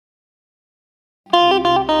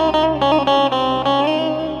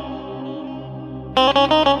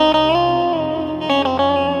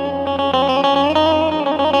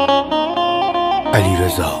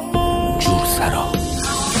علیرضا جورسرا.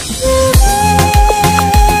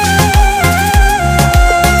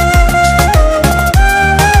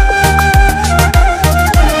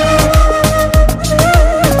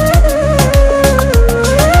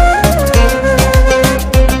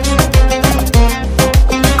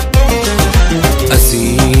 از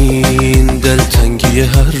این دلتنگی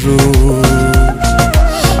هر روز،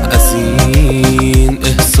 از این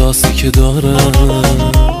احساسی که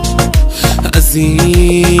دارم، از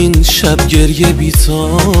این شب گریه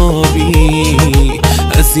بیتابی،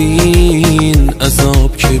 از این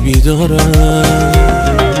عذاب که بیدارم،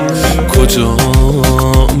 کجا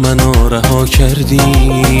منو رها کردی،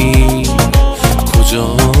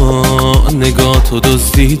 کجا نگاهتو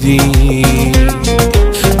دزدیدی،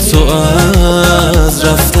 تو از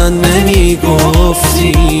رفتن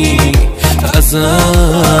نمیگفتی،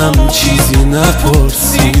 ازم چیزی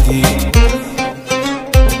نپرسیدی.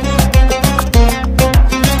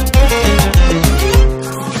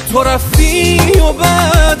 تو رفتی و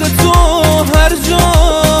بعد تو هر جا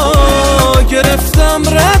گرفتم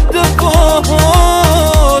رد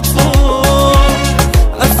پاهاتو،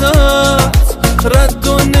 ازت رد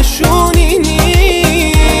و نشونی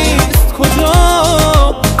نیست، کجا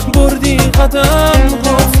بردی قدم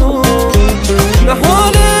هاتو، نه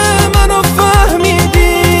حال منو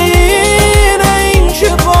فهمیدی، نه این که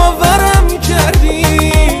باورم کردی،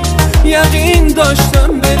 یقین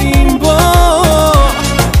داشتم بریم با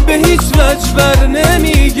به هیچ وجه بر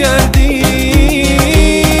نمیگردی،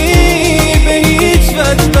 به هیچ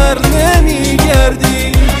وجه بر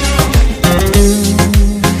نمیگردی.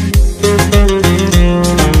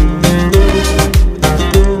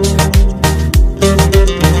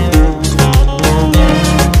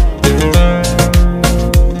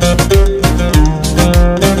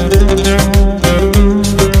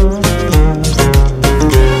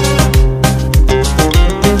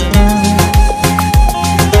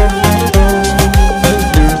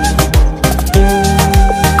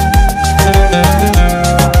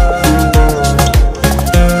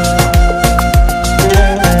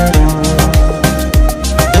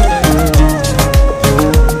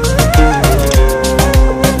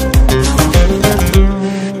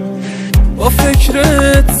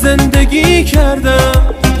 فکرت زندگی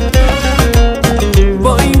کردم،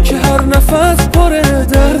 با اینکه هر نفس پر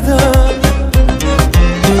دردم،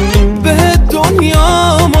 به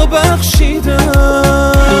دنیامو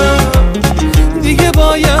بخشیدم، دیگه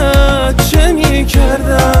باید چه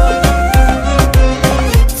میکردم،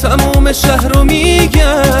 تموم شهر رو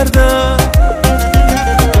میگردم،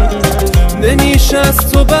 نمیشه از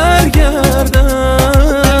تو برگردم،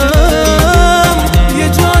 یه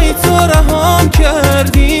جایی تو رهام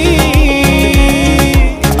کردی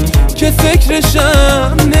که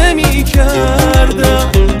فکرشم نمی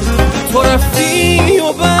کردم. تو رفتی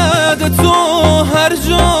و بعد تو هر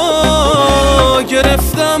جا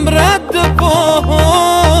گرفتم رد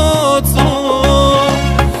پاهاتو،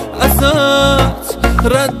 ازت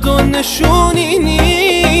رد و نشونی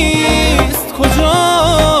نیست، کجا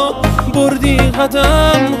بردی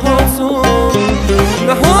قدم هاتو،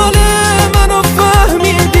 نه حال منو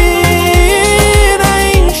فهمیدی، نه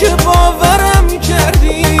این که باورم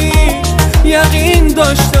کردی، یقین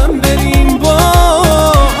داشتم بریم با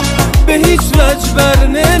به هیچ وجه بر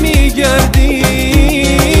نمیگردی،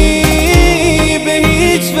 به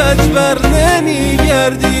هیچ وجه بر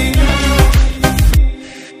نمیگردی.